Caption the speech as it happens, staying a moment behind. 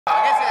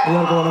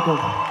எல்லாருக்கும்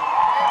வணக்கம்.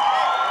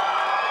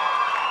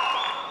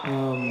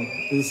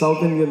 இது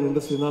சவுத் இந்தியன்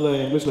இண்டஸ்ட்ரினால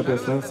இங்கிலீஷில்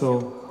பேசுகிறேன், ஸோ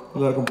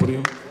எல்லாருக்கும்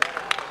புரியும்.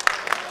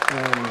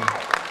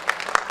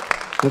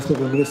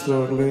 ரெஸ்பெக்ட் மினிஸ்டர்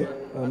அவர்களே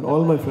and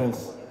all my friends,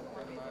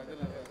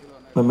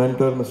 my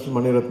mentor Mr.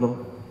 Mani Ratnam,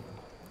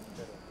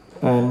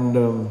 and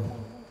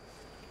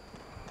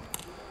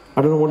I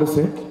don't know what to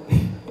say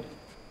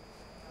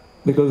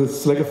because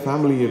it's like a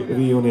family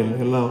reunion.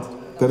 எல்லாம்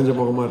தெரிஞ்ச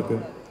முகமாக இருக்கு.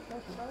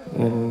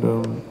 And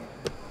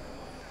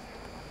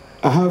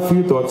I have a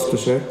few thoughts to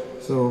share.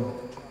 So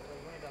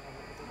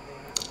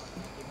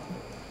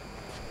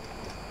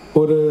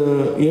ஒரு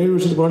 7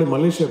 வருஷத்துக்கு முன்னாடி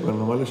Malaysia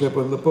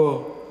போயிருந்தப்போ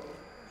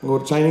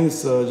ஒரு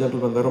Chinese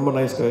gentleman வந்தார், ரொம்ப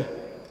nice guy.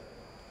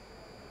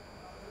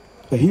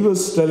 He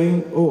was telling,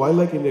 oh, I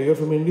like India, you're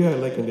from India, I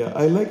like India.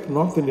 I like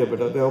North India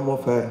better, they are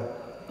more fair.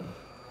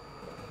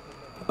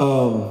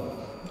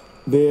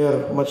 They are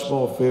much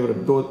more favorite,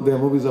 though their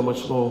movies are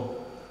much more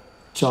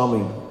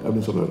charming.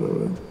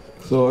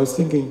 So I was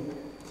thinking,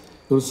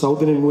 those South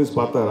Indian movies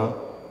பார்த்தா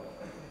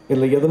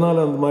இல்லை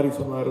எதனால் அந்த மாதிரி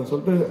சொன்னாருன்னு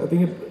சொல்லிட்டு I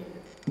think it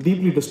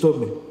deeply disturbed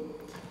me.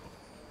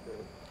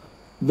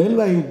 Then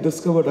I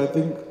discovered, I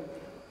think,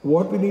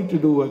 what we need to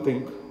do, I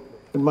think,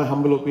 in my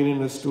humble opinion,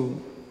 is to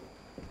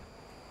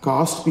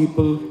cast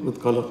people with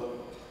color,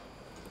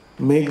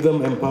 make them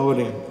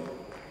empowering,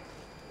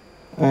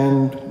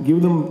 and give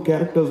them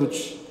characters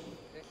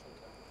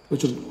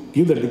which will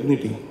give their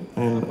dignity,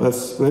 and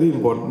that's very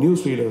important.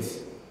 News readers,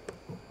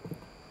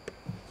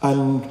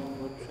 and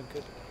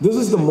this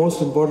is the most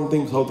important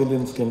thing South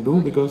Indians can do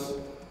because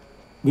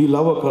we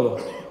love our color,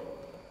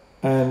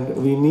 and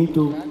we need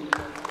to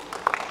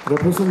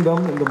represent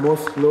them in the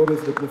most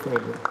glorious,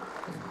 dignified way.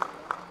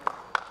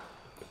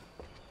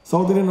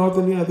 South India, North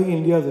India, I think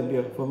India is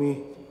India. For me,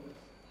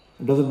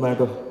 it doesn't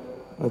matter.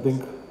 I think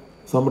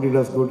somebody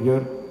does good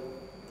here,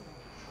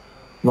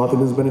 North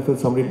Indians benefit,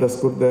 somebody does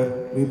good there,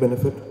 we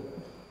benefit.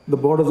 The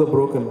borders are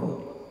broken now.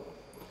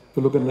 If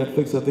you look at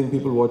Netflix, I think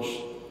people watch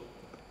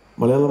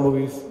Malayalam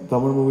movies,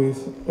 Tamil movies,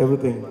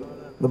 everything.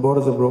 The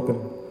borders are broken.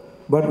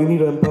 But we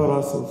need to empower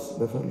ourselves,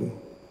 definitely.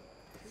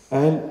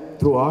 And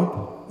through art,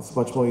 it's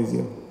much more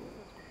easier.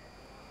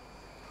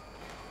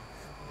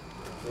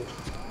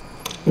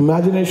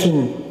 Imagination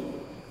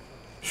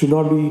should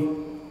not be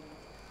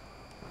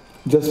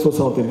just for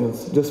South Indians,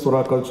 just for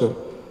our culture.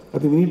 I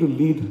think we need to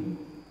lead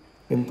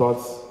in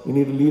thoughts, we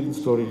need to lead in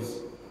stories.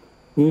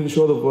 We need to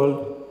show the world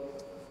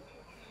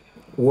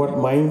what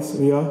minds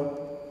we are,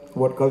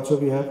 what culture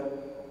we have,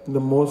 in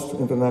the most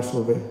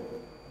international way.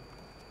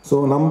 So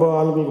நம்ம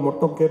ஆளுங்களுக்கு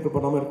மட்டும் கேட்டு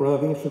பண்ணாமல் இருக்கக்கூடாது.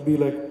 I think it should be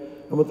like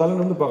நம்ம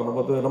தலைநிமிர்ந்து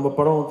பார்க்கணும். நம்ம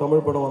படம்,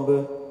 தமிழ் படம் வந்து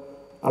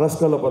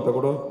அலாஸ்காவில் பார்த்தா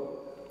கூட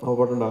நம்ம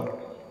படம்டா,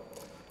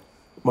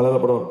 மலையாள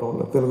படம் இருக்கட்டும்,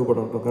 இல்லை தெலுங்கு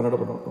படம் இருக்கட்டும், கன்னட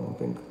படம் இருக்கட்டும். I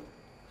think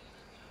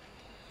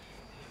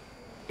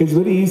it's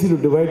very easy to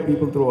divide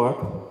people through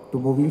art, to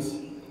movies.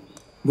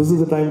 This is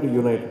the time to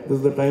unite. This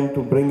is the time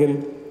to bring in,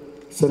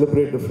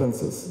 celebrate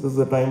differences. This is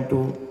the time to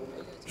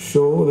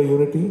show the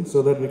unity so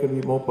that we can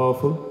be more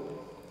powerful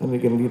and we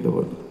can lead the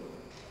world.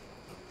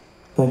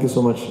 Thank you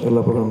so much.